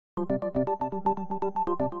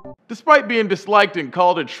Despite being disliked and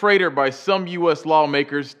called a traitor by some U.S.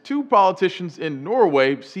 lawmakers, two politicians in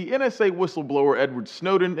Norway see NSA whistleblower Edward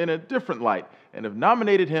Snowden in a different light and have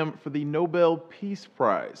nominated him for the Nobel Peace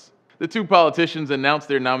Prize. The two politicians announced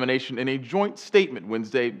their nomination in a joint statement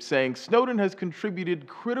Wednesday, saying Snowden has contributed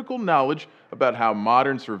critical knowledge about how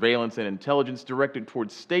modern surveillance and intelligence directed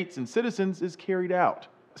towards states and citizens is carried out.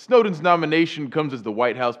 Snowden's nomination comes as the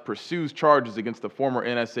White House pursues charges against the former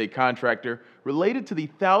NSA contractor related to the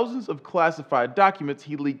thousands of classified documents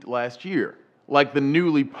he leaked last year. Like the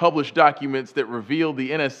newly published documents that revealed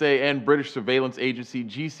the NSA and British surveillance agency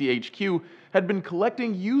GCHQ had been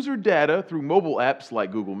collecting user data through mobile apps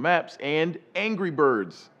like Google Maps and Angry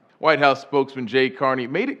Birds. White House spokesman Jay Carney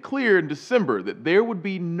made it clear in December that there would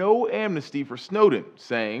be no amnesty for Snowden,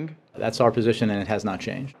 saying, "That's our position and it has not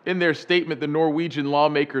changed." In their statement, the Norwegian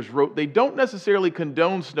lawmakers wrote they don't necessarily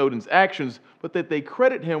condone Snowden's actions, but that they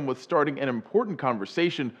credit him with starting an important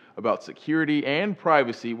conversation about security and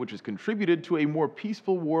privacy, which has contributed to a more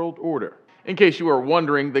peaceful world order. In case you are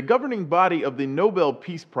wondering, the governing body of the Nobel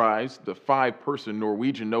Peace Prize, the 5-person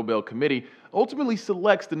Norwegian Nobel Committee, ultimately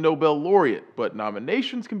selects the Nobel laureate, but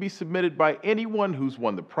nominations can be submitted by anyone who's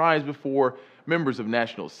won the prize before, members of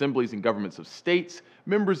national assemblies and governments of states,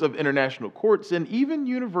 members of international courts, and even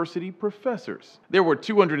university professors. There were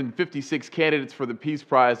 256 candidates for the Peace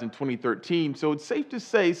Prize in 2013, so it's safe to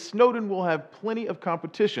say Snowden will have plenty of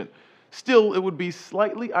competition. Still, it would be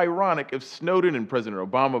slightly ironic if Snowden and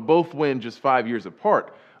President Obama both win just 5 years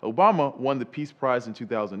apart. Obama won the Peace Prize in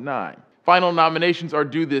 2009. Final nominations are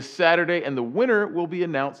due this Saturday, and the winner will be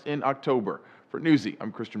announced in October. For Newsy,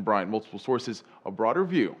 I'm Christian Bryant. Multiple sources, a broader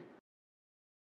view.